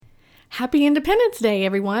Happy Independence Day,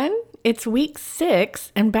 everyone. It's week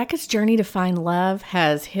 6, and Becca's journey to find love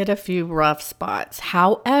has hit a few rough spots.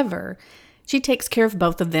 However, she takes care of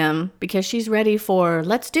both of them because she's ready for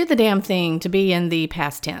let's do the damn thing to be in the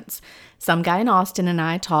past tense. Some guy in Austin and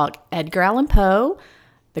I talk Edgar Allan Poe,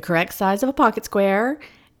 the correct size of a pocket square,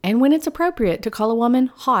 and when it's appropriate to call a woman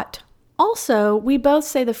hot. Also, we both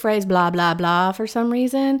say the phrase blah, blah, blah for some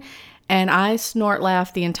reason, and I snort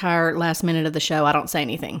laugh the entire last minute of the show. I don't say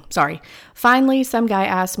anything. Sorry. Finally, some guy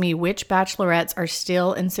asked me which bachelorettes are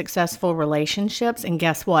still in successful relationships, and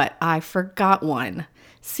guess what? I forgot one.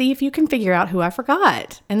 See if you can figure out who I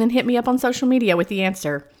forgot, and then hit me up on social media with the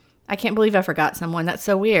answer. I can't believe I forgot someone. That's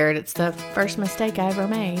so weird. It's the first mistake I ever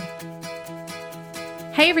made.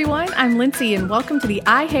 Hey everyone, I'm Lindsay, and welcome to the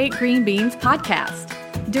I Hate Green Beans podcast.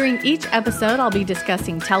 During each episode, I'll be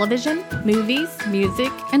discussing television, movies,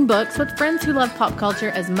 music, and books with friends who love pop culture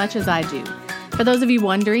as much as I do. For those of you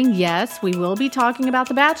wondering, yes, we will be talking about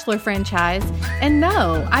the Bachelor franchise. And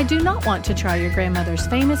no, I do not want to try your grandmother's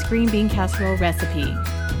famous green bean casserole recipe.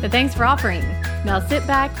 But thanks for offering. Now sit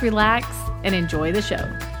back, relax, and enjoy the show.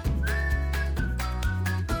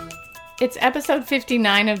 It's episode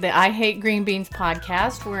 59 of the I Hate Green Beans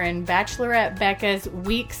podcast. We're in Bachelorette Becca's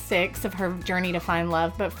week 6 of her journey to find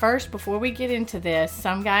love. But first, before we get into this,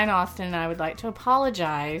 some guy in Austin and I would like to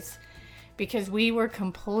apologize because we were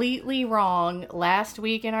completely wrong last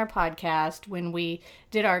week in our podcast when we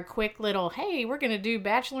did our quick little, hey, we're going to do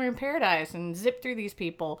Bachelor in Paradise and zip through these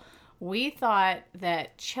people. We thought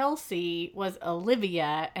that Chelsea was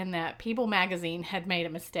Olivia and that People Magazine had made a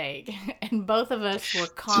mistake. And both of us were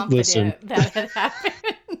confident that had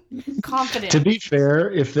happened. Confident. To be fair,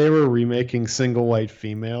 if they were remaking Single White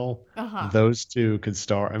Female, those two could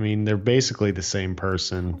star. I mean, they're basically the same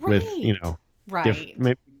person with, Right.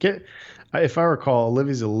 If I recall,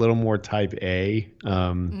 Olivia's a little more type A,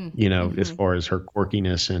 as far as her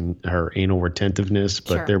quirkiness and her anal retentiveness,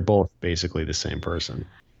 but They're both basically the same person.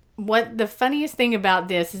 What the funniest thing about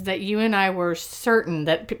this is that you and I were certain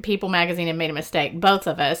that People Magazine had made a mistake, both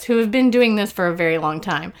of us, who have been doing this for a very long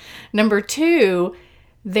time. Number two,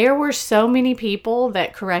 there were so many people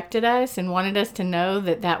that corrected us and wanted us to know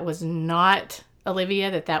that that was not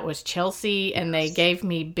Olivia, that was Chelsea, and they gave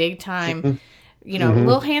me big time, a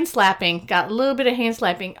little hand slapping, got a little bit of hand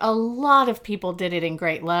slapping. A lot of people did it in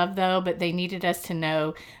great love, though, but they needed us to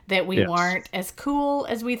know that we weren't as cool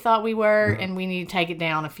as we thought we were, and we need to take it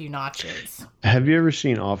down a few notches. Have you ever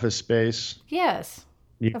seen Office Space? Yes.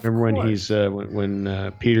 You remember when he's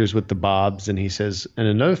when Peter's with the Bobs and he says, and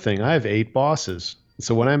another thing, I have 8 bosses.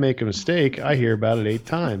 So when I make a mistake, I hear about it 8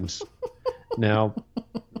 times. Now,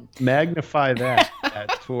 magnify that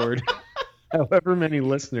toward however many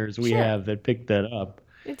listeners we have that picked that up.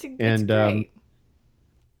 It's great. I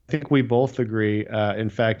think we both agree. In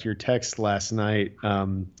fact, your text last night,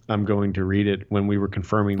 I'm going to read it when we were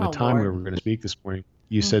confirming the time we were going to speak this morning.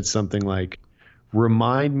 You said something like,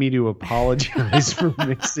 remind me to apologize for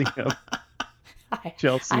mixing up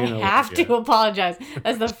Chelsea and Olivia. I have to apologize.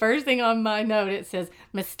 That's the first thing on my note. It says,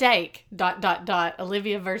 mistake, ...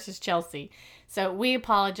 Olivia versus Chelsea. So we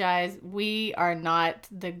apologize. We are not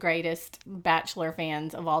the greatest Bachelor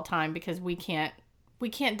fans of all time because we can't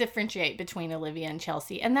differentiate between Olivia and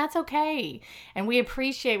Chelsea, and that's okay. And we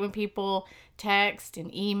appreciate when people text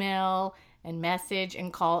and email and message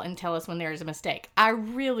and call and tell us when there is a mistake. I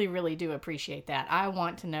really, really do appreciate that. I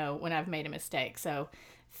want to know when I've made a mistake. So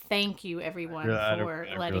thank you, everyone, for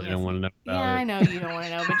letting us. Don't want to know about it. I know you don't want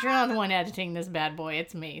to know, but you're not the one editing this bad boy.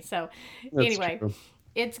 It's me. So anyway. True.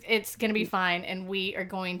 It's going to be fine, and we are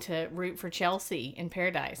going to root for Chelsea in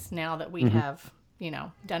Paradise now that we have,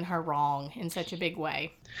 done her wrong in such a big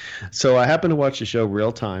way. So I happened to watch the show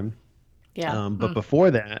real time. Yeah. But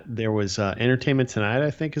before that, there was Entertainment Tonight,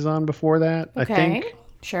 I think, is on before that. Okay. I think.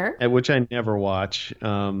 Sure. Which I never watch,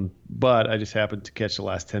 but I just happened to catch the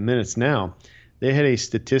last 10 minutes. Now, they had a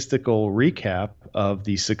statistical recap of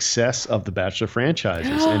the success of the Bachelor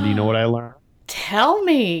franchises. And do you know what I learned? Tell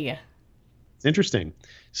me. It's interesting.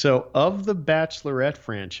 So of the Bachelorette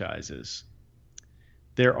franchises,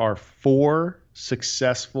 there are 4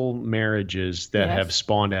 successful marriages that have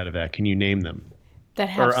spawned out of that. Can you name them? That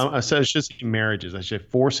have. I should say marriages. I should say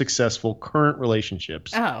 4 successful current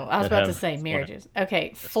relationships. Oh, I was about to say marriages.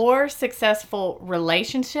 Okay, 4 successful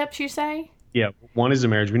relationships, you say? Yeah, one is a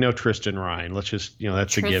marriage. We know Tristan Ryan. Let's just,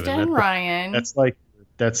 that's a given. Tristan Ryan. That's like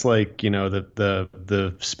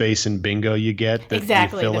the space in bingo you get. That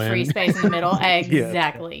exactly, you fill the free in. Space in the middle.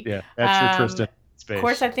 Exactly. Yeah, that's your Tristan space. Of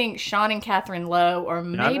course, I think Sean and Catherine Lowe are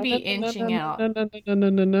maybe inching out.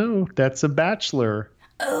 No. That's a Bachelor.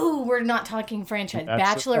 Oh, we're not talking franchise.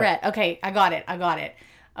 Bachelorette. Okay, I got it.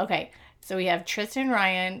 Okay, so we have Tristan and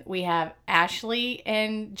Ryan. We have Ashley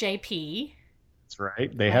and JP. That's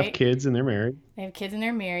right. They have Right? kids and they're married. They have kids and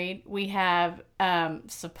they're married. We have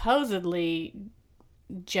supposedly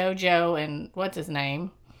JoJo and what's his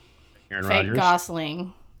name? Aaron Fake Rodgers.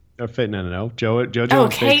 Gosling. Oh, no. JoJo. Oh,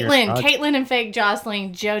 and fake Aaron Caitlyn. Rodgers. Caitlyn and fake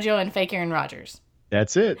Gosling, JoJo and fake Aaron Rodgers.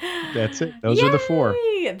 That's it. Those are the four.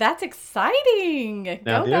 Yay! That's exciting.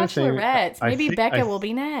 Now, Go the other thing, Bachelorettes. Maybe Becca will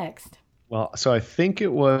be next. Well, so I think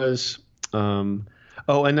it was. And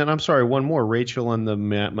then I'm sorry, one more. Rachel and the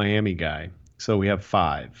Miami guy. So we have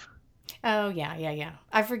 5. Oh yeah.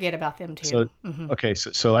 I forget about them too. So okay,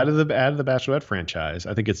 so out of the Bachelorette franchise,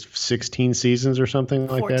 I think it's 16 seasons or something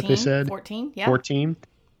like 14, that. They said 14. Yeah. 14.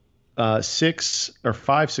 6 or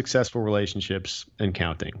 5 successful relationships and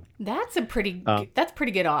counting. That's pretty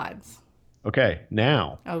good odds. Okay,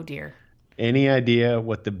 now. Oh dear. Any idea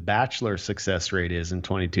what the Bachelor success rate is in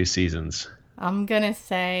 22 seasons? I'm gonna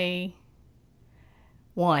say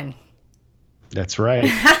 1. That's right.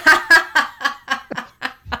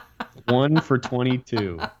 1 for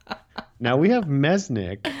 22. Now we have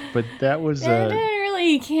Mesnick, but that was That didn't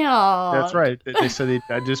really count. That's right.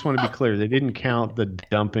 I just want to be clear. They didn't count the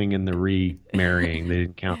dumping and the remarrying. They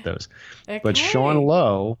didn't count those. Okay. But Sean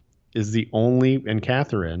Lowe is the only, and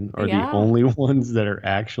Catherine are the only ones that are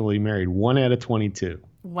actually married. 1 out of 22.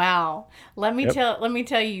 Wow. Let me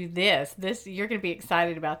tell you this. You're going to be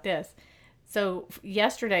excited about this. So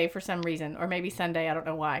yesterday, for some reason, or maybe Sunday, I don't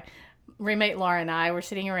know why, roommate Laura and I were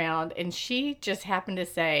sitting around, and she just happened to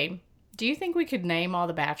say, "Do you think we could name all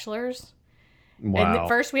the bachelors?" Wow. And at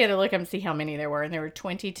first we had to look up and see how many there were, and there were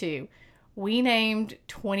 22. We named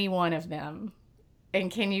 21 of them.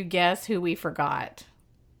 And can you guess who we forgot?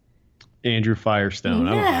 Andrew Firestone.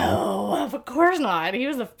 I don't know. No, of course not. He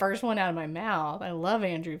was the first one out of my mouth. I love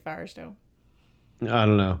Andrew Firestone. I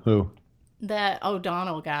don't know. Who? That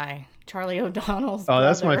O'Donnell guy. Charlie O'Donnell's Oh,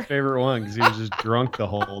 that's my brother. favorite one because he was just drunk the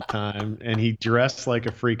whole time. And he dressed like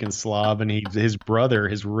a freaking slob. And his brother,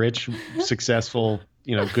 his rich, successful,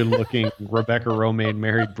 good-looking Rebecca Romijn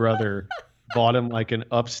married brother, bought him like an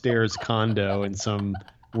upstairs condo in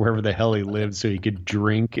wherever the hell he lived so he could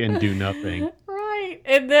drink and do nothing. Right.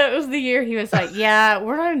 And that was the year he was like, yeah,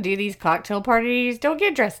 we're not going to do these cocktail parties. Don't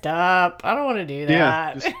get dressed up. I don't want to do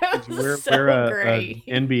that. Yeah, just So wear a great.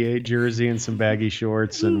 NBA jersey and some baggy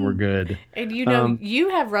shorts and we're good. And you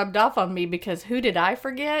have rubbed off on me because who did I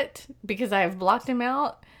forget? Because I have blocked him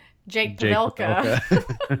out. Jake Pavelka.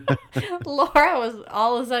 Laura was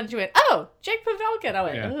all of a sudden she went, "Oh, Jake Pavelka." And I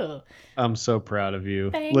went, Yeah. "Oh, I'm so proud of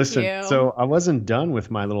you. Thank Listen, you. so I wasn't done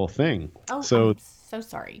with my little thing. I'm So so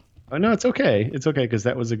sorry." oh, no, it's okay. It's okay because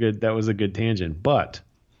that was a good tangent. But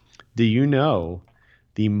do you know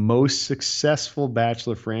the most successful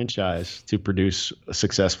Bachelor franchise to produce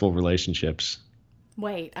successful relationships?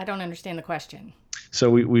 Wait, I don't understand the question. So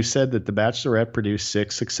we've said that The Bachelorette produced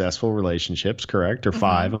 6 successful relationships, correct? Or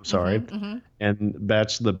 5, I'm sorry. And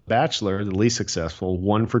The Bachelor, the least successful,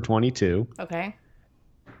 1 for 22. Okay.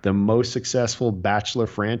 The most successful Bachelor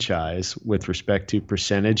franchise with respect to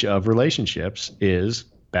percentage of relationships is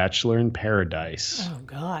Bachelor in Paradise. Oh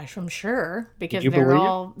gosh, I'm sure because you believe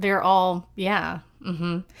it? they're all yeah.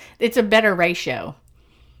 It's a better ratio.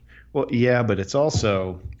 Well, yeah, but it's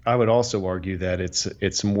also, I would also argue that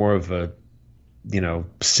it's more of a,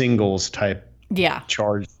 singles type Yeah.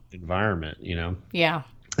 charged environment, Yeah.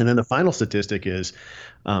 And then the final statistic is,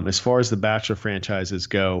 as far as the Bachelor franchises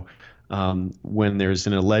go, when there's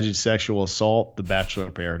an alleged sexual assault, the Bachelor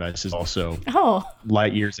in Paradise is also Oh,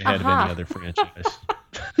 light years ahead of any other franchise.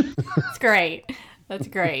 that's great. That's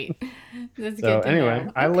great. That's So good to anyway,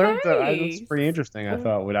 know. I learned that Okay. it's pretty interesting. I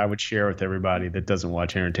thought I would share with everybody that doesn't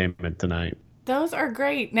watch Entertainment Tonight. Those are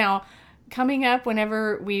great. Now, coming up,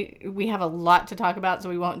 whenever we have a lot to talk about, so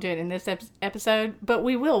we won't do it in this episode, but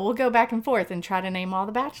we will. We'll go back and forth and try to name all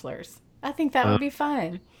the Bachelors. I think that would be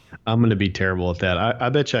fun. I'm going to be terrible at that. I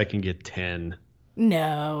bet you I can get 10.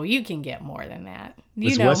 No, you can get more than that. You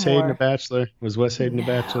Was know Wes Hayden more. a Bachelor? Was Wes Hayden a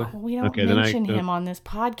Bachelor? We don't Okay, mention him on this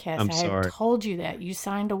podcast. I'm I sorry. have told you that. You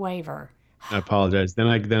signed a waiver. I apologize. Then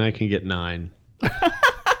I can get 9.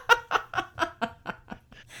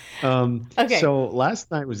 Okay. So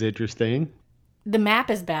last night was interesting. The map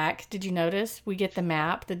is back. Did you notice? We get the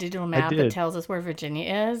map, the digital map that did. tells us where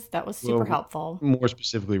Virginia is. That was super helpful. More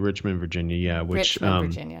specifically, Richmond, Virginia. Yeah, which Richmond,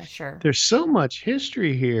 Virginia, sure. there's so much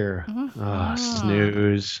history here.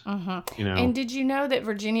 Snooze. And did you know that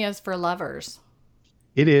Virginia is for lovers?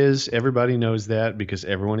 It is. Everybody knows that because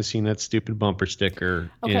everyone has seen that stupid bumper sticker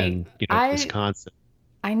in Wisconsin.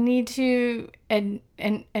 I need to admit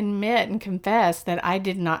and confess that I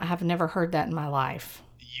have never heard that in my life.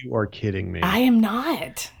 You are kidding me. I am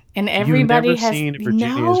not. And You've everybody never has seen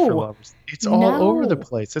Virginia is for Lovers. It's all over the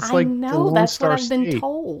place. It's like the Lone that's Star what I've been State.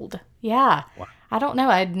 told. Yeah. Wow. I don't know.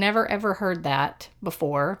 I'd never ever heard that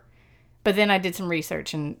before. But then I did some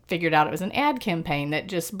research and figured out it was an ad campaign that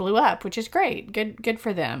just blew up, which is great. Good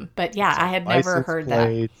for them. But yeah, I had never License heard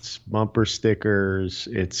plates, bumper stickers,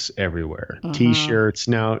 it's everywhere. T-shirts.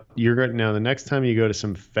 Now the next time you go to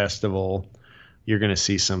some festival, you're gonna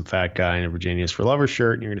see some fat guy in a Virginia's for Lovers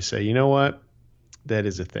shirt, and you're gonna say, you know what? That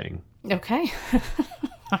is a thing. that. Okay.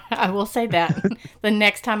 I will say that. The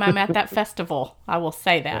next time I'm at that festival, I will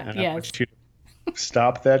say that. And I yes. want you to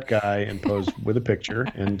stop that guy and pose with a picture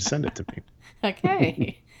and send it to me.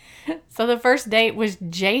 Okay. So the first date was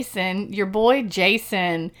Jason, your boy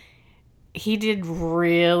Jason. He did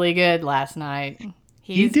really good last night.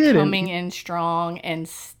 He's coming in strong and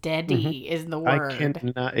steady is the word.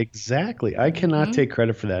 I cannot take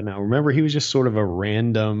credit for that. Now, remember, he was just sort of a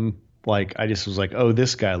random, like, I just was like, oh,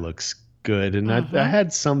 this guy looks good. And I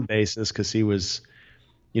had some basis because he was,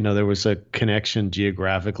 there was a connection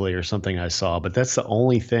geographically or something I saw. But that's the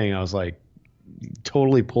only thing I was like,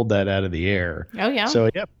 totally pulled that out of the air. Oh, yeah. So,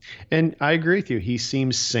 yeah. And I agree with you. He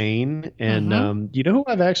seems sane. And you know who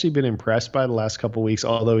I've actually been impressed by the last couple of weeks,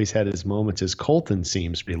 although he's had his moments, is Colton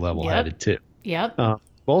seems to be level-headed too. Yep.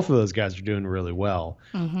 Both of those guys are doing really well.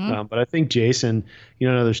 But I think Jason,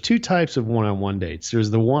 there's two types of one-on-one dates. There's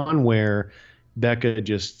the one where Becca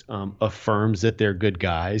just affirms that they're good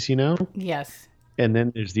guys, Yes. And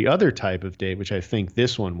then there's the other type of date, which I think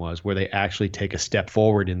this one was, where they actually take a step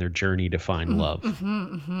forward in their journey to find love.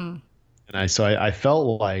 And I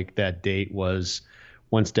felt like that date was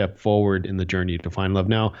one step forward in the journey to find love.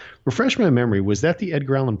 Now, refresh my memory. Was that the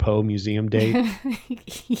Edgar Allan Poe museum date?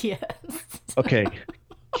 Yes. Okay.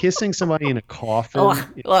 Kissing somebody in a coffin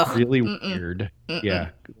is really weird.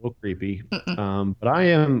 Yeah, a little creepy. But I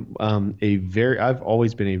am I've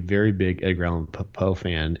always been a very big Edgar Allan Poe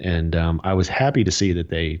fan, and I was happy to see that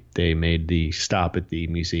they made the stop at the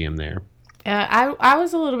museum there. I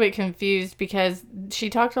was a little bit confused because she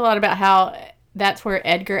talked a lot about how that's where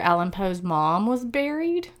Edgar Allan Poe's mom was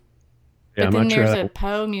buried. Yeah, but then there's a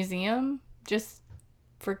Poe museum just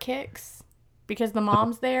for kicks because the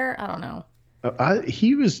mom's there. I don't know.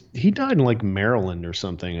 He died in like Maryland or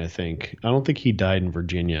something, I think. I don't think he died in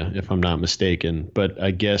Virginia, if I'm not mistaken. But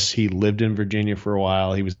I guess he lived in Virginia for a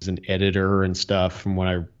while. He was an editor and stuff, from what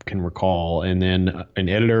I can recall, and then an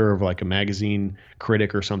editor of like a magazine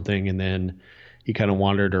critic or something. And then he kind of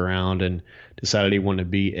wandered around and decided he wanted to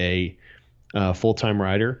be a full-time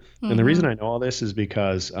writer. And the reason I know all this is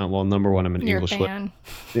because, number one, I'm an English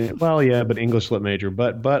lit. Well, yeah, but English lit major.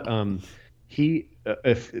 But he.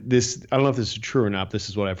 If this, I don't know if this is true or not. This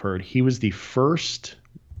is what I've heard. He was the first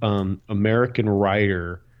American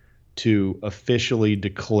writer to officially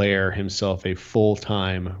declare himself a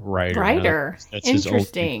full-time writer. That's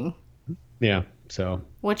interesting. Yeah. So,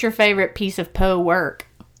 what's your favorite piece of Poe work?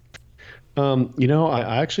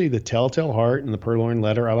 I actually, The Telltale Heart and The Purloined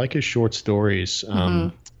Letter. I like his short stories.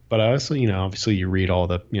 But I also, obviously you read all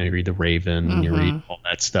the, you read The Raven and you read all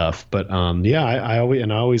that stuff. But I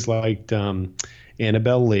always liked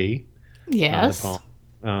Annabelle Lee. Yes.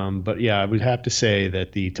 But yeah, I would have to say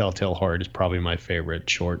that The Telltale Heart is probably my favorite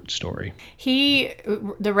short story.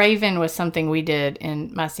 The Raven was something we did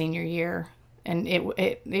in my senior year, and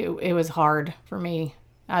it was hard for me.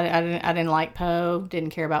 I didn't like Poe,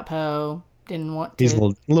 didn't care about Poe, didn't want to. He's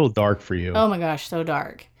a little dark for you. Oh my gosh, so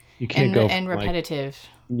dark. You can't go and repetitive.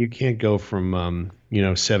 You can't go from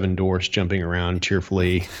Seven Dwarfs jumping around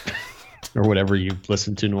cheerfully or whatever you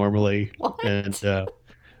listen to normally. What? And so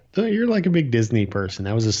you're like a big Disney person.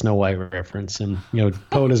 That was a Snow White reference, and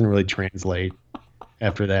Poe doesn't really translate.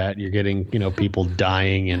 After that, you're getting people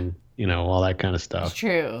dying and all that kind of stuff. It's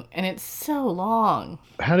true, and it's so long.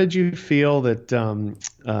 How did you feel that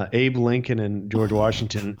Abe Lincoln and George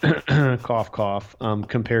Washington, cough cough,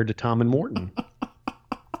 compared to Tom and Morton?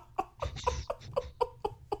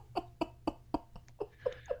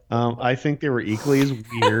 I think they were equally as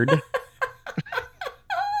weird.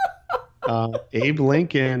 Abe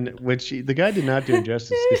Lincoln, which the guy did not do him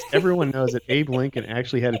justice, because everyone knows that Abe Lincoln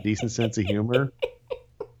actually had a decent sense of humor.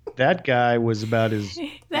 That guy was about as...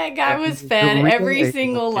 That guy was fed every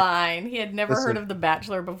single line. He had never heard of The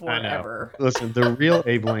Bachelor before, ever. Listen, the real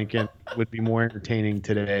Abe Lincoln would be more entertaining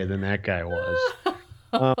today than that guy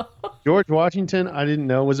was. George Washington, I didn't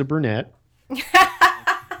know was a brunette.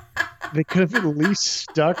 They could have at least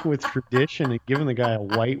stuck with tradition and given the guy a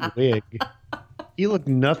white wig. He looked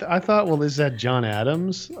nothing. I thought, well, is that John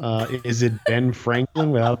Adams? Is it Ben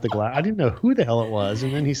Franklin without the glass? I didn't know who the hell it was.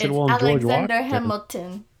 And then he said, it's well, I'm George Washington. Alexander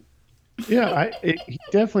Hamilton. He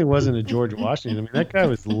definitely wasn't a George Washington. I mean, that guy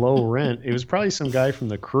was low rent. It was probably some guy from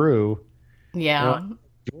the crew. Uh, Yeah.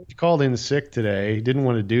 George called in sick today. He didn't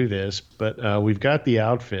want to do this, but we've got the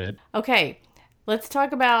outfit. Okay, let's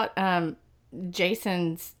talk about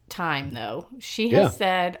Jason's time, though. She Yeah. has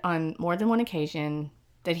said on more than one occasion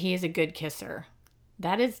that he is a good kisser.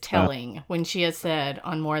 That is Uh, telling when she has said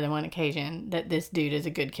on more than one occasion that this dude is a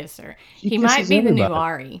good kisser. she He might kisses be the new everybody.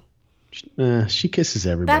 Ari. She kisses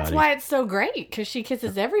That's everybody. why it's so great because she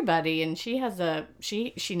kisses everybody, and she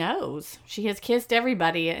knows she has kissed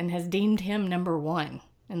everybody and has deemed him number one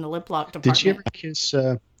in the lip lock Did she ever department. kiss?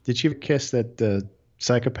 Did she ever kiss that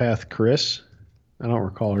psychopath Chris? I don't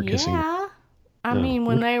recall her kissing him. Yeah. I No. mean,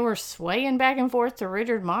 when they were swaying back and forth to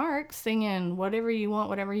Richard Marx singing "Whatever You Want,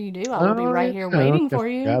 Whatever You Do," I will be Oh right yeah, here I waiting for forgot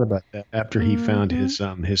you. about that. After he found Hmm.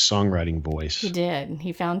 his songwriting He voice, did.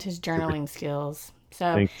 He found his journaling skills. So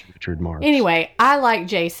thanks to Richard Marx. anyway, I like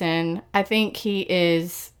Jason. I think he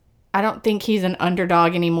is. I don't think he's an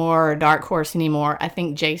underdog anymore or a dark horse anymore. I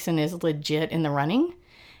think Jason is legit in the running.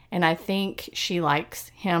 And I think she likes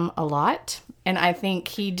him a lot. And I think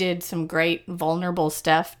he did some great vulnerable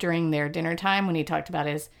stuff during their dinner time when he talked about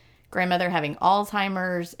his grandmother having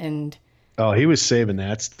Alzheimer's and Oh, he was saving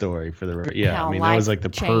that story for yeah. I how mean, that was life like the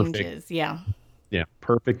perfect, changes. Yeah. yeah,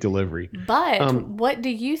 perfect delivery. But Um, what do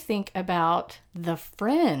you think about the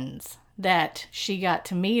friends that she got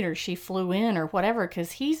to meet or she flew in or whatever?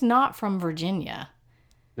 Because he's not from Virginia.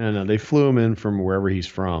 no, they flew him in from wherever he's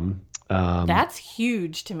from. Um, That's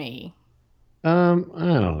huge to me. I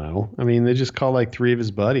don't know. I mean, they just called like three of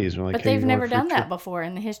his buddies. We're like, But hey, they've you want a never free done trip? that before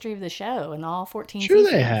in the history of the show in all 14 Sure, they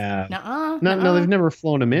seasons. have. Nuh-uh, No, no, they've nuh-uh. never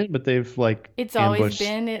flown him in, but they've like It's always ambushed.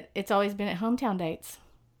 been it's always been at hometown dates.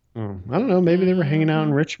 I don't know. Maybe they were hanging out in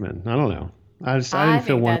Hmm. Richmond. I don't know. I I didn't feel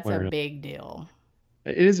think one that's way a or another. big deal.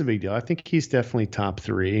 It is a big deal. I think he's definitely top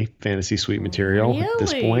three fantasy suite material at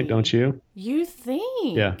this point, don't Really? you? You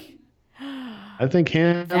Yeah, think? I think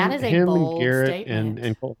That is a him and bold Garrett and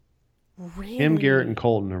statement. Garrett and Really?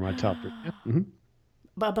 Colton are my top three. Yeah.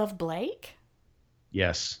 Above Blake?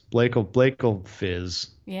 Yes, Blake will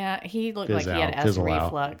Yeah, he looked like fizz he had out, acid fizzle out.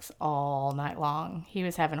 reflux all night long. He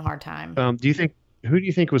was having a hard time. Do you think who do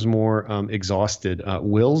you think was more exhausted,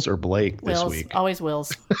 Wills or Blake this Wills, week? always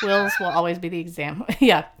Wills. Wills will always be the example.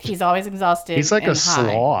 Yeah, he's always He's exhausted like a and high.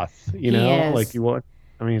 sloth, He Like is. you want.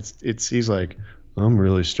 I mean, it's he's like, I'm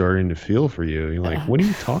really starting to feel for you. You're like, what are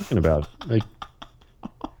you talking about? Like,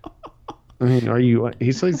 I mean, are you?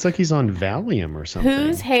 It's like he's on Valium or Whose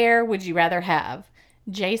something. hair would you rather have,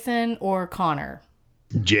 Jason or Connor?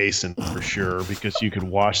 Jason for sure, because you could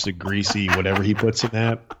wash the greasy whatever he puts in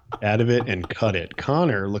that out of it and cut it.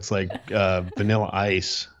 Connor looks like Vanilla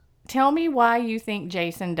Ice. Tell me why you think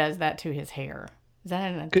Jason does that to his hair. Is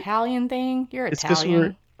that an Italian thing? You're It's because we're.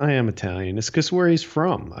 Italian. I am Italian. It's because where he's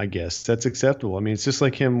from. I guess that's acceptable. I mean, it's just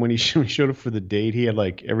like him when he showed up for the date. He had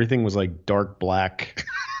like everything was like dark black.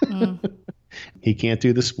 Mm. He can't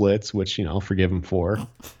do the splits, which I'll forgive him for.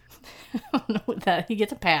 That he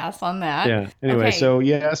gets a pass on that. Yeah. Anyway, Okay. so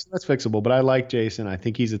yes, that's fixable. But I like Jason. I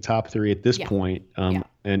think he's a top three at this Yeah. point. Yeah.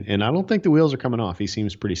 And I don't think the wheels are coming off. He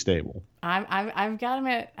seems pretty stable. I've got him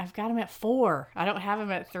at 4. I don't have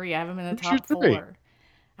him at 3. I have him in the Who's your top three? 4.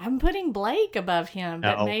 I'm putting Blake above him,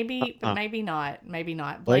 but No, maybe not. Maybe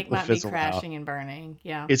not. Blake Blake will might be fizzle out. crashing and burning.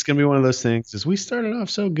 Yeah. It's gonna be one of those things. Is we started off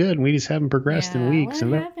so good and we just haven't progressed in Yeah. weeks.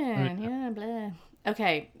 What And happened? Yeah. Blah.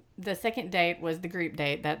 Okay. The second date was the group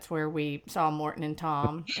date. That's where we saw Morton and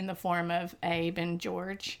Tom in the form of Abe and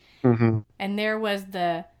George. Mhm. And there was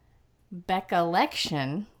the Becca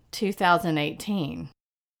election 2018.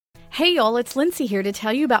 Hey y'all, it's Lindsay here to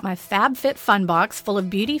tell you about my FabFit Fun Box full of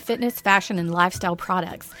beauty, fitness, fashion, and lifestyle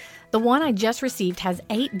products. The one I just received has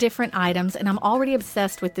 8 different items, and I'm already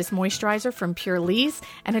obsessed with this moisturizer from Pure Lease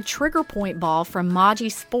and a trigger point ball from Maji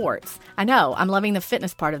Sports. I know, I'm loving the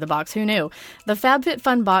fitness part of the box, who knew? The FabFit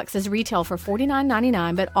Fun Box is retail for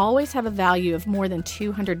 $49.99, but always have a value of more than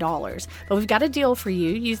 $200. But we've got a deal for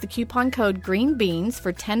you. Use the coupon code GREENBEANS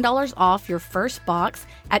for $10 off your first box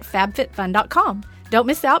at fabfitfun.com. Don't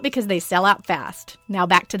miss out because they sell out fast. Now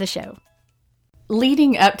back to the show.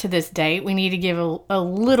 Leading up to this date, we need to give a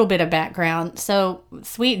little bit of background. So,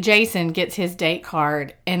 sweet Jason gets his date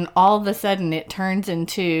card, and all of a sudden it turns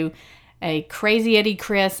into a Crazy Eddie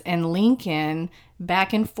Chris and Lincoln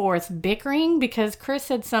back and forth bickering because Chris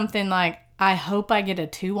said something like, I hope I get a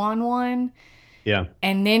 2-on-1. Yeah.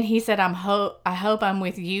 And then he said, I hope I'm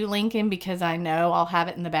with you, Lincoln, because I know I'll have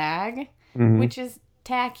it in the bag, Mhm. which is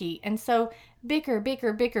tacky. And so bicker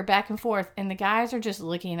back and forth. And the guys are just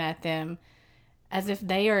looking at them as if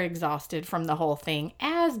they are exhausted from the whole thing,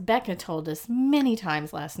 as Becca told us many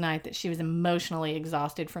times last night that she was emotionally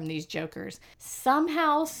exhausted from these jokers.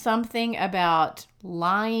 Somehow something about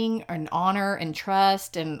lying and honor and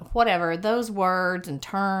trust and whatever, those words and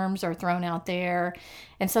terms are thrown out there.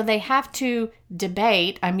 And so they have to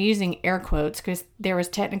debate. I'm using air quotes because there was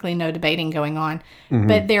technically no debating going on.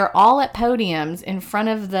 But they're all at podiums in front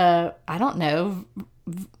of the, I don't know,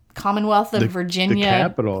 Commonwealth of Virginia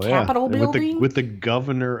Capitol building with the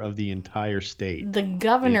governor of the entire state. The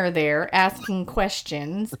governor there asking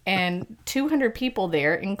questions and 200 people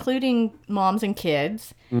there, including moms and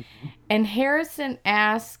kids. And Harrison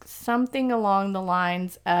asks something along the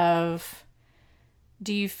lines of,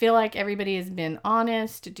 do you feel like everybody has been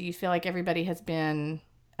honest? Do you feel like everybody has been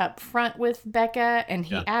upfront with Becca? And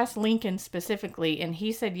he asked Lincoln specifically, and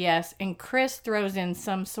he said yes. And Chris throws in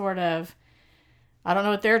some sort of, I don't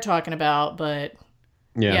know what they're talking about, but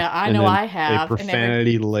I know I have. A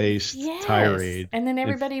profanity-laced tirade. And then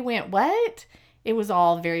everybody went, what? It was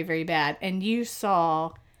all very, very bad. And you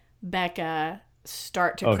saw Becca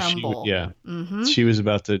start to crumble. She was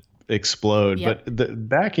about to explode. Yep. But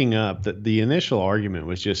backing up, the initial argument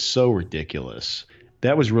was just so ridiculous.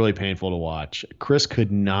 That was really painful to watch. Chris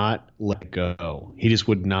could not let go. He just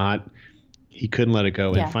would not. He couldn't let it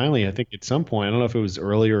go. And finally, I think at some point, I don't know if it was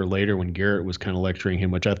earlier or later when Garrett was kind of lecturing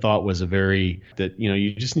him, which I thought was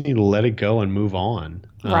you just need to let it go and move on.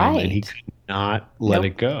 Right. And he could not let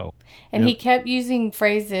it go. And he kept using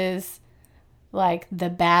phrases like the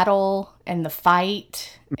battle and the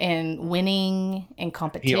fight and winning and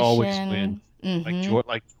competition. He always wins.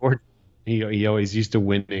 Like George, he always used to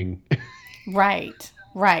winning. Right.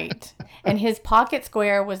 And his pocket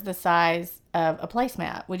square was the size of a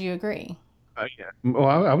placemat. Would you agree? Well,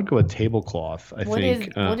 I would go with tablecloth. What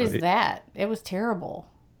is that? It was terrible.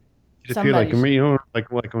 Just feel like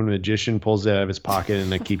like when a magician pulls it out of his pocket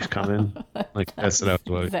and it keeps coming. Like that's what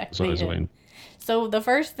I was waiting. So the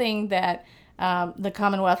first thing that the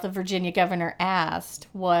Commonwealth of Virginia governor asked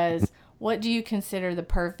was, "What do you consider the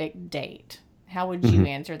perfect date?" How would you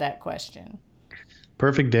answer that question?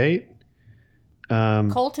 Perfect date?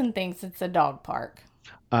 Colton thinks it's a dog park.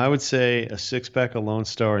 I would say a 6-pack of Lone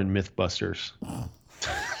Star and Mythbusters.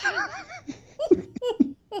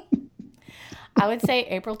 I would say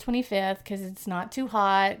April 25th because it's not too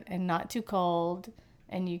hot and not too cold,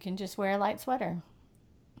 and you can just wear a light sweater.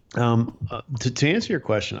 To answer your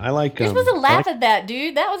question, I like. You're supposed to laugh at that,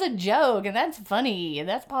 dude. That was a joke, and that's funny.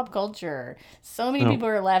 That's pop culture. So many people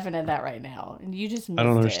are laughing at that right now, and you just missed I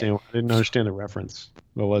don't understand. I didn't understand the reference.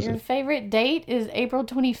 What was Your it? favorite date is April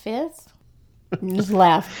 25th? Just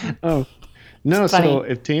laugh. Oh, no. So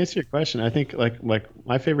to answer your question, I think like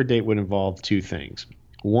my favorite date would involve two things.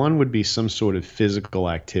 One would be some sort of physical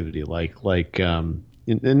activity, and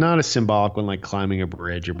not a symbolic one like climbing a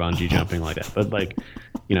bridge or bungee jumping like that, but like,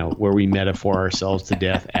 where we metaphor ourselves to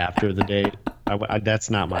death after the date. That's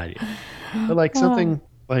not my idea. But like something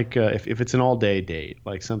like if it's an all-day date,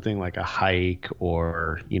 like something like a hike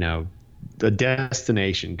or, a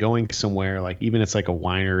destination, going somewhere, like even it's like a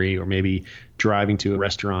winery or maybe driving to a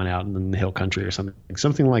restaurant out in the hill country or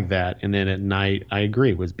something like that. And then at night, I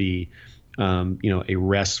agree, would be, a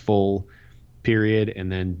restful period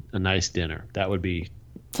and then a nice dinner. That would be.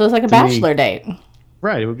 So it's like a bachelor date.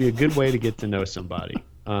 Right. It would be a good way to get to know somebody.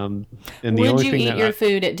 And the would only you thing eat your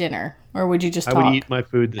food at dinner or would you just talk? I would eat my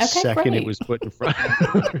food the second it was put in front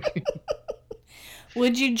of me.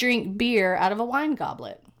 Would you drink beer out of a wine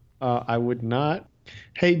goblet? I would not.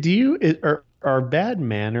 Hey, are bad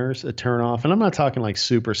manners a turn off? And I'm not talking like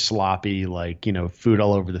super sloppy, like, food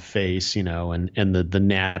all over the face, and the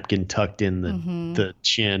napkin tucked in the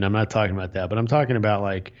chin. I'm not talking about that, but I'm talking about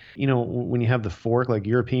like, when you have the fork, like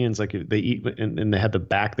Europeans, like they eat and they have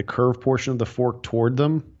the curved portion of the fork toward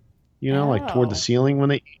them, like toward the ceiling when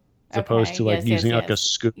they eat, as opposed to like using like a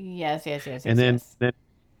scoop. Yes. And then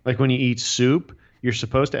like when you eat soup, you're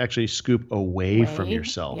supposed to actually scoop away from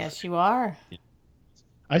yourself. Yes, you are.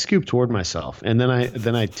 I scoop toward myself, and then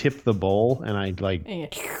I tip the bowl, and I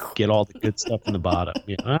get all the good stuff in the bottom.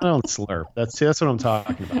 I don't slurp. That's what I'm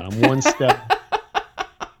talking about. I'm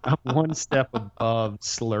one step above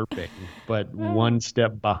slurping, but one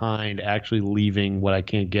step behind actually leaving what I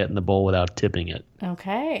can't get in the bowl without tipping it.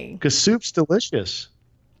 Okay. Because soup's delicious.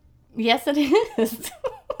 Yes, it is.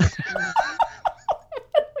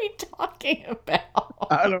 Talking about?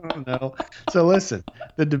 I don't know. So listen,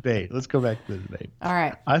 the debate. Let's go back to the debate. All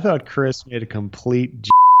right. I thought Chris made a complete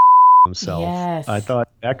himself. Yes. I thought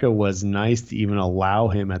Becca was nice to even allow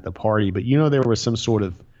him at the party, but there was some sort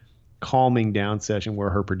of calming down session where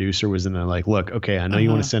her producer was in there like, look, okay, I know you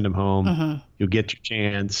want to send him home. You'll get your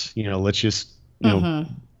chance. Let's just you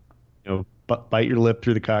know, bite your lip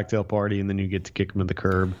through the cocktail party, and then you get to kick them to the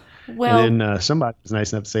curb. Well, and then somebody was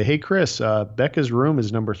nice enough to say, "Hey, Chris, Becca's room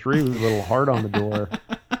is number 3 with a little heart on the door.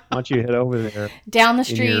 Why don't you head over there down the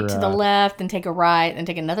street to the left and take a right and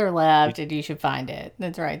take another left, and you should find it.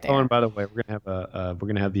 That's right there." Oh, and by the way, we're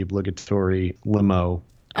gonna have the obligatory limo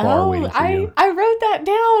car waiting for you. I wrote that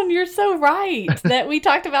down. You're so right. That we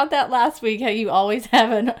talked about that last week. How you always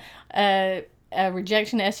have a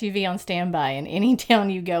rejection SUV on standby in any town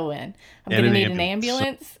you go in. I'm going to need an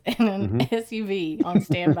ambulance and an SUV on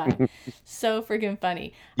standby. So freaking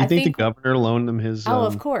funny. You think the governor loaned them his...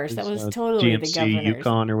 of course. That was totally GMC, the governor's.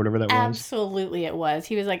 Yukon or whatever that was? Absolutely it was.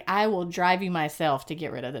 He was like, I will drive you myself to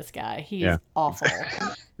get rid of this guy. He is awful.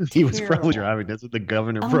 He was probably driving. That's what the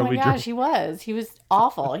governor probably drove. Oh my gosh, he was. He was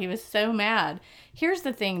awful. He was so mad. Here's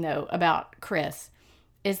the thing, though, about Chris,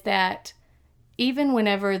 is that even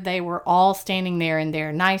whenever they were all standing there in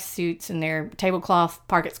their nice suits and their tablecloth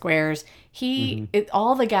pocket squares,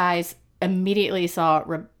 all the guys immediately saw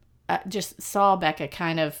Becca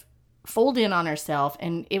kind of fold in on herself,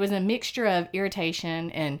 and it was a mixture of irritation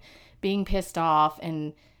and being pissed off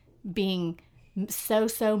and being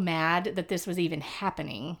so mad that this was even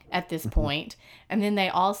happening at this point. And then they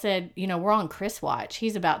all said, we're on Chris watch.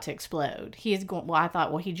 He's about to explode. He is going. Well, I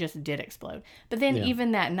thought, he just did explode. But then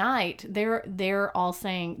even that night, they're all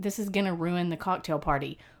saying this is going to ruin the cocktail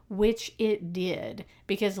party, which it did,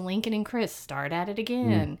 because Lincoln and Chris start at it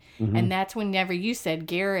again. And that's whenever you said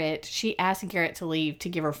she asked Garrett to leave to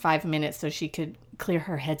give her 5 minutes so she could clear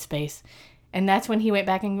her headspace. And that's when he went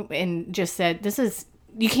back and just said,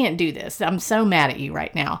 you can't do this. I'm so mad at you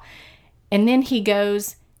right now. And then he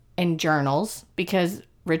goes and journals, because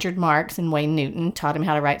Richard Marx and Wayne Newton taught him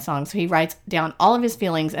how to write songs. So he writes down all of his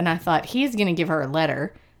feelings, and I thought he's going to give her a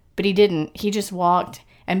letter, but he didn't. He just walked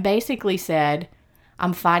and basically said,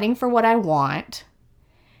 I'm fighting for what I want.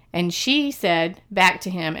 And she said back to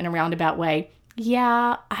him in a roundabout way,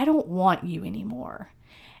 yeah, I don't want you anymore.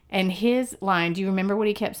 And his line, do you remember what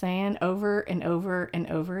he kept saying over and over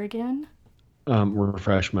and over again?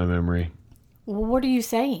 Refresh my memory. Well, what are you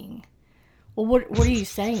saying? Well, what are you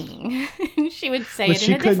saying? She would say it in a different way.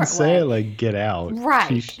 She couldn't say it like, get out.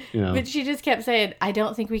 Right. But she just kept saying, I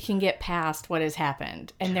don't think we can get past what has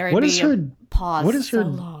happened. And there would be a pause so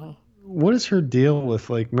long. What is her deal with,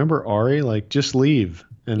 remember Ari? Just leave.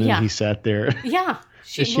 And then he sat there. Yeah.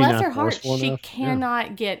 Bless her heart, she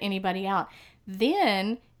cannot get anybody out.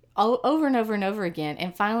 Then... over and over and over again,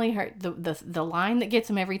 and finally the line that gets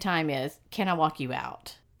him every time is, can I walk you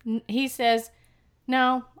out? He says,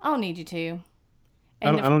 no, I don't need you to.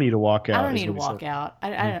 And I don't need to walk out. I don't need to walk out.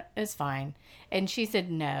 It's fine. And she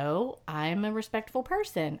said, no, I'm a respectful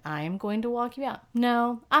person. I am going to walk you out.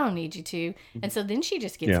 No, I don't need you to. And so then she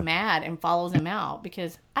just gets mad and follows him out,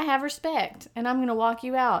 because I have respect and I'm going to walk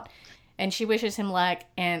you out. And she wishes him luck,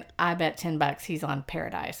 and I bet $10 he's on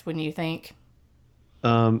Paradise, wouldn't you think?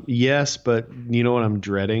 Yes, but you know what I'm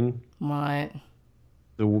dreading? What?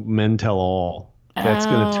 The Men Tell All. That's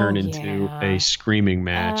going to turn into a screaming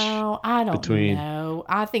match. Oh, I don't know.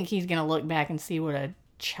 I think he's going to look back and see what a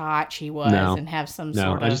chotch he was and have some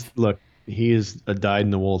sort of... look, he is a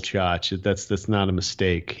dyed-in-the-wool chotch. That's not a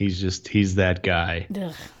mistake. He's that guy.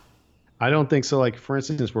 Ugh. I don't think so. For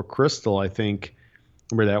instance, with Crystal, I think...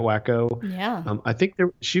 Remember that wacko? Yeah. I think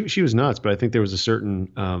she was nuts, but I think there was a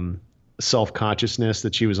certain... self-consciousness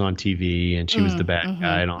that she was on TV and she was the bad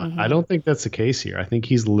guy. I don't think that's the case here. I think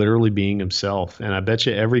he's literally being himself. And I bet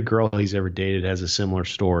you every girl he's ever dated has a similar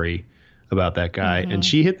story about that guy. And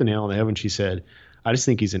she hit the nail on the head when she said, I just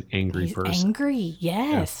think he's an angry person. Angry,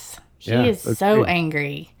 yes. Yeah. He is so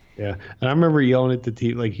angry. Yeah. And I remember yelling at the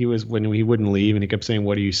TV, he was, when he wouldn't leave and he kept saying,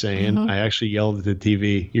 what are you saying? I actually yelled at the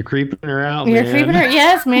TV, you're creeping her out, man. You're creeping her,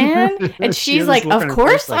 yes, man. And she's like, of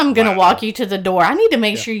course I'm going to walk you to the door. I need to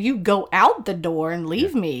make sure you go out the door and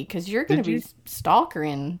leave me, because you're going to be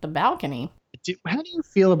stalkering the balcony. How do you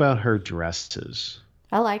feel about her dresses?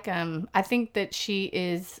 I like them. I think that she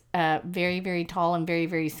is very, very tall and very,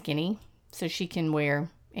 very skinny, so she can wear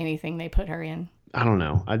anything they put her in. I don't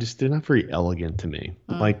know. They're not very elegant to me.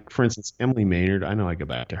 For instance, Emily Maynard, I know I go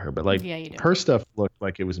back to her, but her stuff looked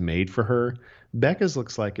like it was made for her. Becca's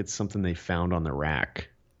looks like it's something they found on the rack.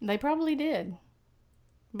 They probably did.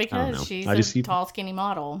 Because she's a tall, skinny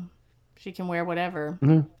model. She can wear whatever.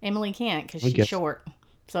 Emily can't, because she's short.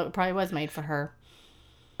 So it probably was made for her.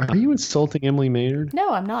 Are you insulting Emily Maynard?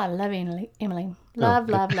 No, I'm not. I love Emily. Love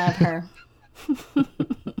her.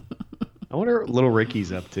 I wonder what Little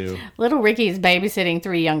Ricky's up to. Little Ricky's babysitting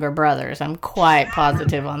 3 younger brothers. I'm quite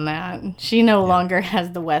positive on that. She no longer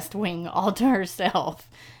has the West Wing all to herself.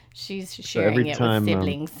 She's sharing it with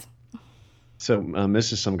siblings. So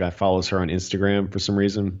this is some guy follows her on Instagram for some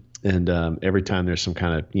reason, and every time there's some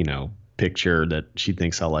kind of picture that she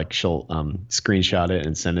thinks I'll like, she'll screenshot it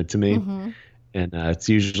and send it to me, and it's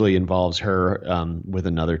usually involves her with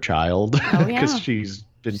another child Oh, because yeah. she's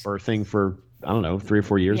been birthing for I don't know 3 or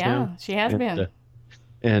 4 years Yeah, now. she has been.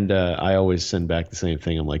 And I always send back the same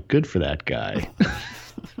thing. I'm like, good for that guy.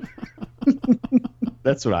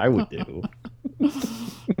 That's what I would do.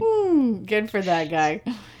 Good for that guy.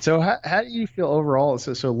 So how do you feel overall?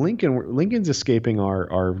 So Lincoln's escaping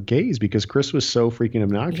our gaze because Chris was so freaking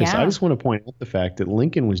obnoxious. Yeah. I just want to point out the fact that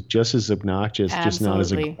Lincoln was just as obnoxious, just not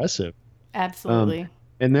as Absolutely. aggressive. Absolutely.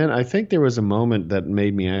 And then I think there was a moment that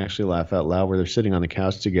made me actually laugh out loud where they're sitting on the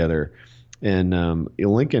couch together, and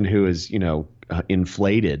Lincoln, who is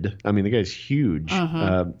inflated. I mean, the guy's huge.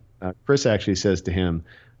 Chris actually says to him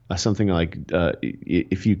something like,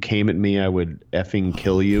 "If you came at me, I would effing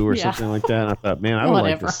kill you," or Yeah. something like that. And I thought, man, I would like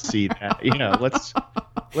Whatever. to see that. Let's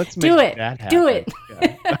make Do it. that happen. Do it.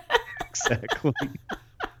 Yeah, exactly.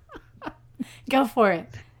 Go for it.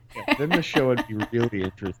 Yeah, then the show would be really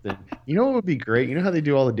interesting. You know what would be great? You know how they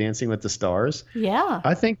do all the Dancing with the Stars? Yeah.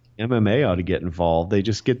 I think MMA ought to get involved. They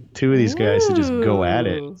just get two of these guys to just go at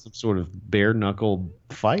it, Ooh. some sort of bare knuckle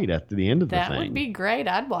fight at the end of the That thing. would be great.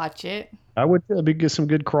 I'd watch it. I would get some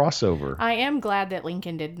good crossover. I am glad that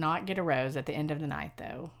Lincoln did not get a rose at the end of the night,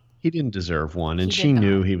 though. He didn't deserve one, and He she did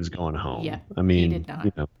knew not. he was going home. Yeah, I mean, he did not.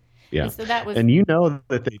 yeah. And so that was. And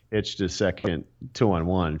that they pitched a second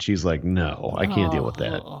 2-on-1. She's like, no, I can't deal with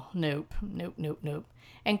that. Oh, nope.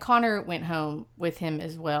 And Connor went home with him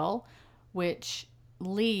as well, which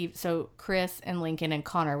leaves. So Chris and Lincoln and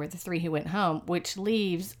Connor were the three who went home, which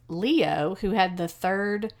leaves Leo, who had the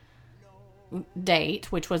third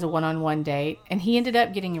date, which was a one-on-one date, and he ended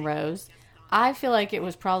up getting a rose. I feel like it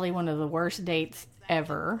was probably one of the worst dates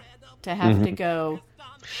ever to have to go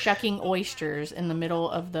shucking oysters in the middle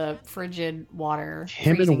of the frigid water.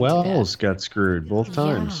 Him freezing and to Wells death. got screwed both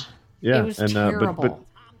times. Yeah, It was and terrible. but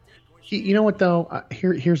you know what though?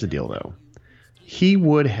 Here's the deal though. He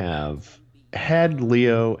would have had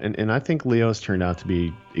Leo, and I think Leo's turned out to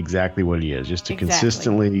be exactly what he is. Just to Exactly.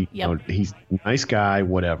 consistently, Yep. he's a nice guy,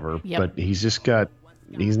 whatever. Yep. But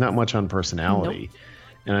he's not much on personality,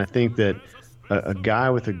 and I think that a guy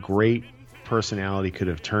with a great personality could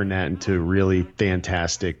have turned that into a really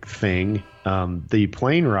fantastic thing. The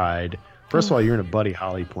plane ride. First of all, you're in a Buddy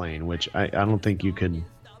Holly plane, which I don't think you could.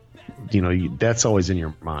 That's always in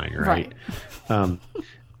your mind, right? And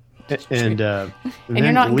And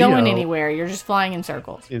you're not going anywhere. You're just flying in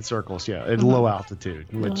circles. in circles, yeah, at low altitude,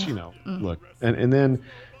 which look, and then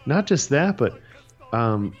not just that, but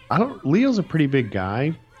Leo's a pretty big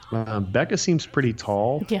guy. Becca seems pretty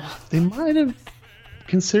tall. Yeah. They might have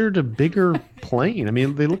considered a bigger plane. I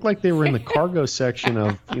mean, they look like they were in the cargo section of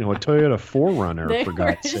a Toyota 4Runner, They for were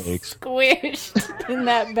God's sakes. squished in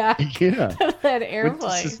that back Yeah, of that with just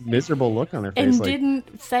airplane this miserable look on their face, and like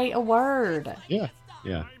didn't say a word. yeah.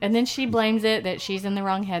 And then she blames it that she's in the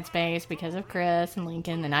wrong headspace because of Chris and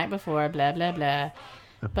Lincoln the night before, blah, blah, blah.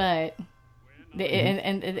 But...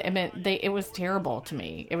 it was terrible to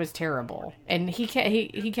me. It was terrible, and he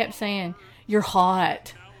kept saying, "You're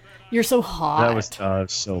hot. You're so hot." That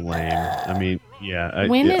was so lame. I mean, yeah.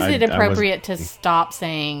 When is it appropriate to stop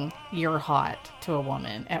saying "you're hot" to a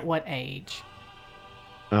woman? At what age?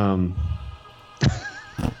 I'm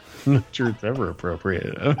not sure it's ever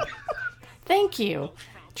appropriate. Thank you.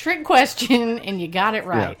 Trick question, and you got it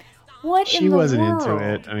right. Yeah. What She in the wasn't world? into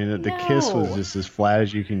it. I mean, the kiss was No. just as flat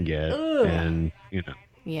as you can get, and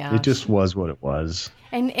Yeah. it just was what it was.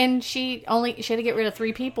 And she had to get rid of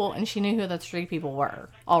 3 people, and she knew who those 3 people were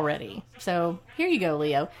already. So here you go,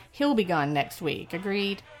 Leo. He'll be gone next week.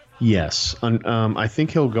 Agreed? Yes, I think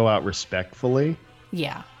he'll go out respectfully.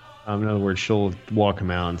 Yeah. In other words, she'll walk him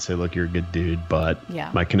out and say, "Look, you're a good dude, but Yeah.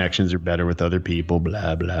 my connections are better with other people."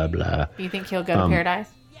 Blah blah blah. Do you think he'll go to Paradise?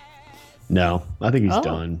 No, I think he's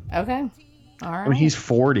done. Okay. All right. I mean, he's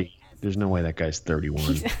 40. There's no way that guy's 31. I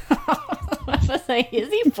was going to say, is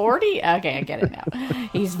he 40? Okay, I get it now.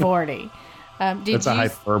 He's 40. That's a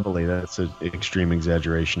hyperbole. That's an extreme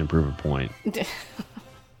exaggeration to prove a point.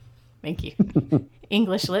 Thank you.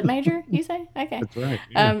 English lit major, you say? Okay. That's right.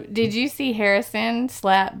 Yeah. Did you see Harrison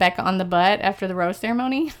slap Becca on the butt after the rose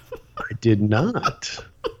ceremony? I did not.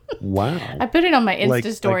 Wow. I put it on my Insta Like-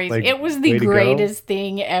 stories. like it was the way to go? greatest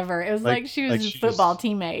thing ever. It was like she was like his she football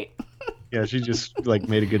teammate. Yeah, she just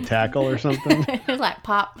made a good tackle or something. It was like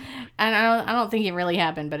pop, and I don't think it really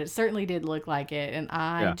happened, but it certainly did look like it. And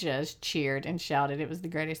I just cheered and shouted. It was the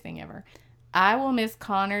greatest thing ever. I will miss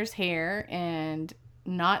Connor's hair and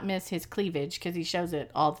not miss his cleavage because he shows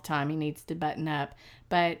it all the time. He needs to button up.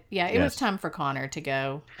 But yeah, it was time for Connor to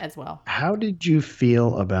go as well. How did you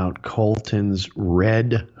feel about Colton's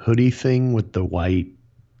red hoodie thing with the white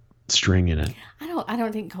string in it? I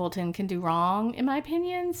don't think Colton can do wrong, in my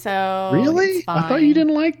opinion. So really, it's fine. I thought you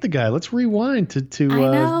didn't like the guy. Let's rewind to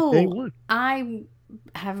day one. I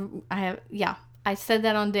said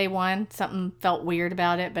that on day one. Something felt weird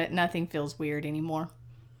about it, but nothing feels weird anymore.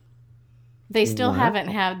 They still haven't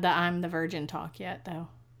had the "I'm the virgin" talk yet, though.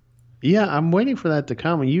 Yeah, I'm waiting for that to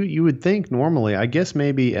come. You would think normally, I guess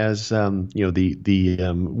maybe as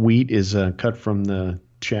the wheat is cut from the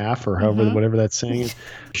chaff, or however whatever that saying is,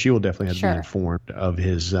 she will definitely have to be informed of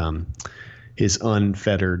his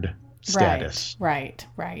unfettered status.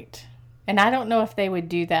 Right. And I don't know if they would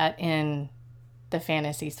do that in the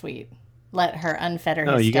fantasy suite. Let her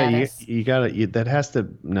unfetter his status. You got to. That has to.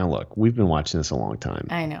 Now look, we've been watching this a long time.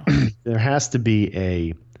 I know. There has to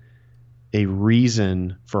be a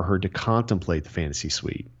reason for her to contemplate the fantasy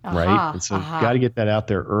suite, right? And so you got to get that out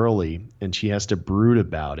there early, and she has to brood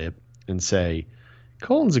about it and say,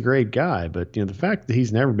 Colton's a great guy, but the fact that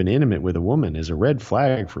he's never been intimate with a woman is a red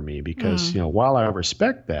flag for me because while I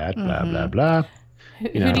respect that, blah blah blah.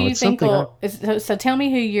 Who do you think will? So tell me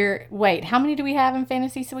who you're. Wait, how many do we have in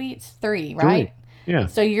fantasy suites? 3, right? 3. Yeah.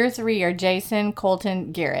 So your 3 are Jason,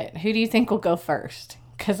 Colton, Garrett. Who do you think will go first?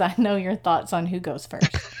 Because I know your thoughts on who goes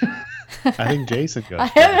first. I think Jason goes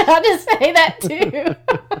first. I was about to say that too.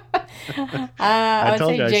 I would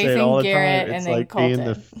say Jason, Garrett, and then Colton. It's like being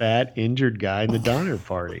the fat, injured guy in the Donner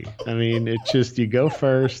Party. I mean, it's just you go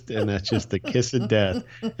first, and that's just the kiss of death.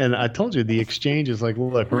 And I told you, the exchange is like,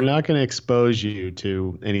 look, we're not going to expose you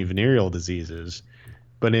to any venereal diseases,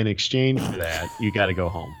 but in exchange for that, you got to go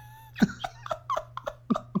home.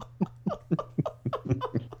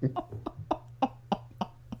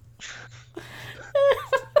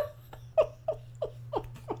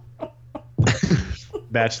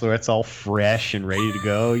 Bachelorette's all fresh and ready to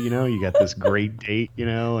go, you got this great date,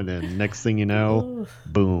 and then next thing you know,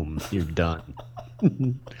 boom, you're done.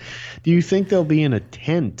 Do you think they'll be in a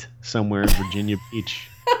tent somewhere in Virginia Beach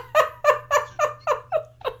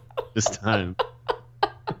this time?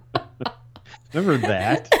 Remember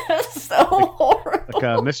that? That's so horrible. Like,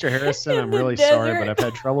 Mr. Harrison, I'm really sorry, but I've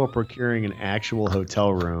had trouble procuring an actual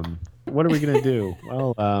hotel room. What are we going to do?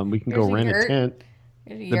 Well, we can go rent a tent.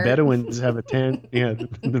 The Bedouins have a tent. Yeah,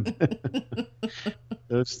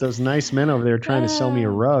 those nice men over there trying to sell me a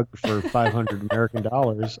rug for $500 American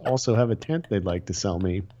also have a tent they'd like to sell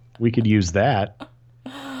me. We could use that.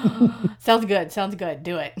 Sounds good.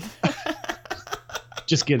 Do it.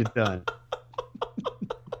 Just get it done.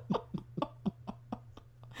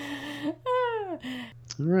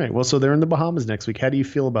 All right. Well, so they're in the Bahamas next week. How do you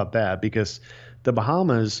feel about that? Because the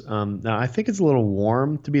Bahamas, now I think it's a little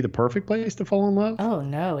warm to be the perfect place to fall in love. Oh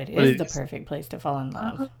no, it is the perfect place to fall in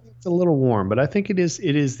love. It's a little warm, but I think it is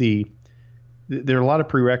there are a lot of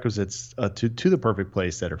prerequisites to the perfect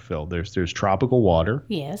place that are filled. There's tropical water.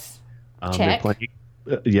 Yes. Check. Plenty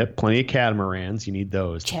of catamarans. You need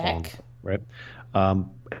those. Check. Right.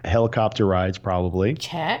 Helicopter rides probably.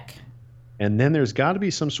 Check. And then there's got to be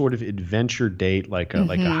some sort of adventure date, like a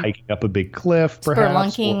hiking up a big cliff,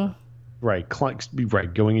 perhaps. Spelunking. Right,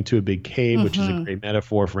 going into a big cave, which is a great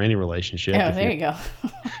metaphor for any relationship. Oh, there you go.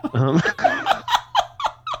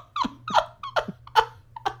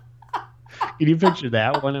 Can you picture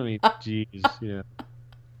that one? I mean, geez,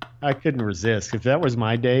 I couldn't resist. If that was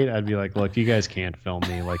my date, I'd be like, look, you guys can't film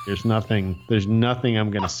me. Like, there's nothing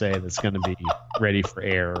I'm going to say that's going to be ready for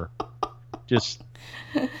air. Just,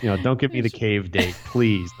 don't give me the cave date,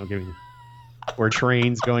 please. Don't give me. Or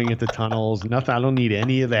trains going into tunnels. Nothing. I don't need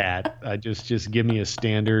any of that. I just give me a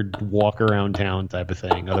standard walk around town type of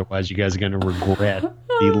thing. Otherwise, you guys are going to regret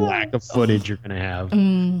the lack of footage you're going to have.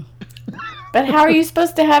 But how are you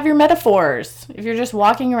supposed to have your metaphors if you're just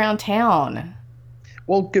walking around town?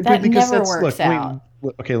 Well, that because never works out.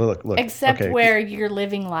 Look. Except where you're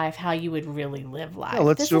living life how you would really live life.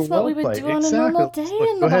 No, this is what we would do on a normal day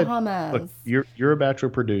in the Bahamas. Look, you're a Bachelor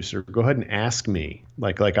producer. Go ahead and ask me.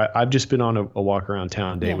 Like I've just been on a walk around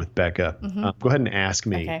town day with Becca. Go ahead and ask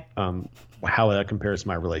me how that compares to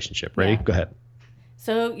my relationship. Ready? Yeah. Go ahead.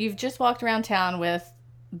 So you've just walked around town with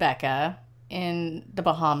Becca in the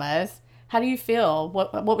Bahamas. How do you feel?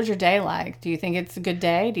 What was your day like? Do you think it's a good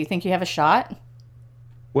day? Do you think you have a shot?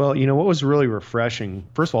 Well, what was really refreshing,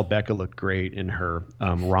 first of all, Becca looked great in her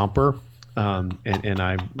romper. And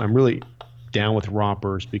I'm really down with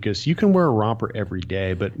rompers because you can wear a romper every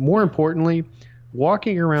day. But more importantly,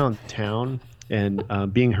 walking around town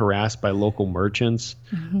and being harassed by local merchants,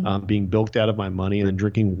 being bilked out of my money, and then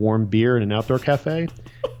drinking warm beer in an outdoor cafe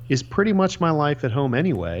is pretty much my life at home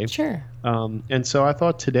anyway. Sure. And so I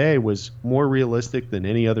thought today was more realistic than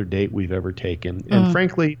any other date we've ever taken. And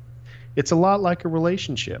frankly, it's a lot like a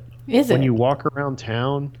relationship. Is it? When you walk around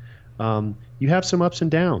town, you have some ups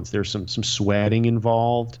and downs. There's some sweating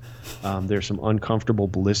involved. There's some uncomfortable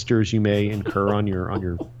blisters you may incur on your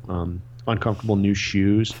uncomfortable new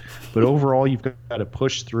shoes. But overall, you've got to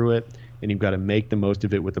push through it, and you've got to make the most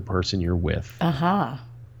of it with the person you're with.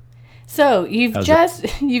 So you've just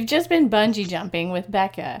been bungee jumping with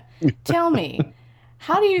Becca. Tell me,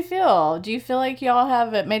 how do you feel? Do you feel like y'all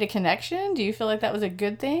have made a connection? Do you feel like that was a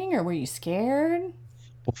good thing, or were you scared?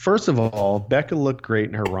 Well, first of all, Becca looked great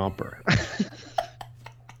in her romper.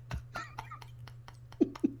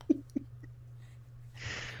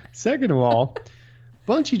 Second of all,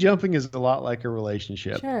 bungee jumping is a lot like a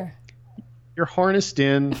relationship. Sure. You're harnessed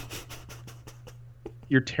in.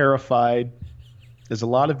 You're terrified. There's a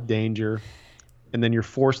lot of danger. And then you're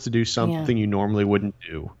forced to do something you normally wouldn't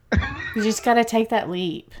do. You just got to take that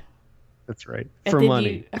leap. That's right. For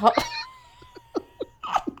money.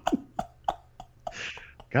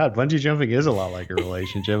 God, bungee jumping is a lot like a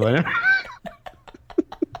relationship. I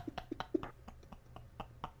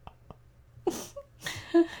know.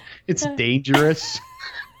 It's dangerous.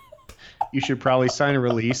 You should probably sign a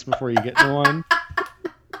release before you get into one.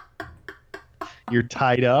 You're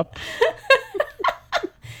tied up.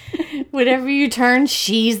 Whatever you turn,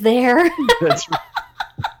 she's there. That's right.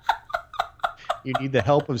 You need the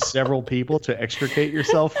help of several people to extricate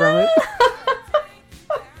yourself from it.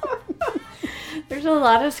 There's a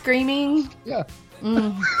lot of screaming. Yeah.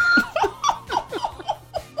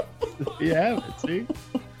 You have it, see?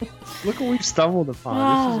 Look what we've stumbled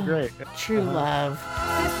upon. This is great. True love.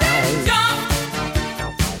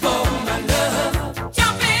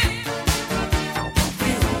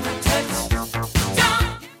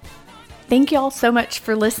 Thank you all so much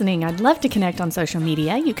for listening. I'd love to connect on social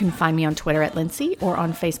media. You can find me on Twitter at Lindsay or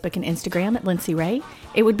on Facebook and Instagram at Lindsay Ray.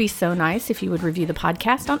 It would be so nice if you would review the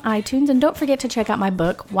podcast on iTunes, and don't forget to check out my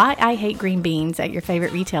book, Why I Hate Green Beans, at your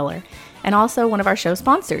favorite retailer. And also one of our show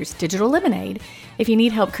sponsors, Digital Lemonade. If you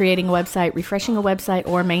need help creating a website, refreshing a website,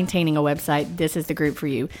 or maintaining a website, this is the group for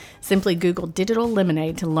you. Simply Google Digital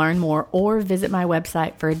Lemonade to learn more, or visit my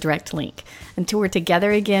website for a direct link. Until we're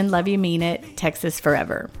together again, love you, mean it. Texas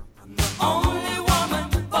forever. Oh.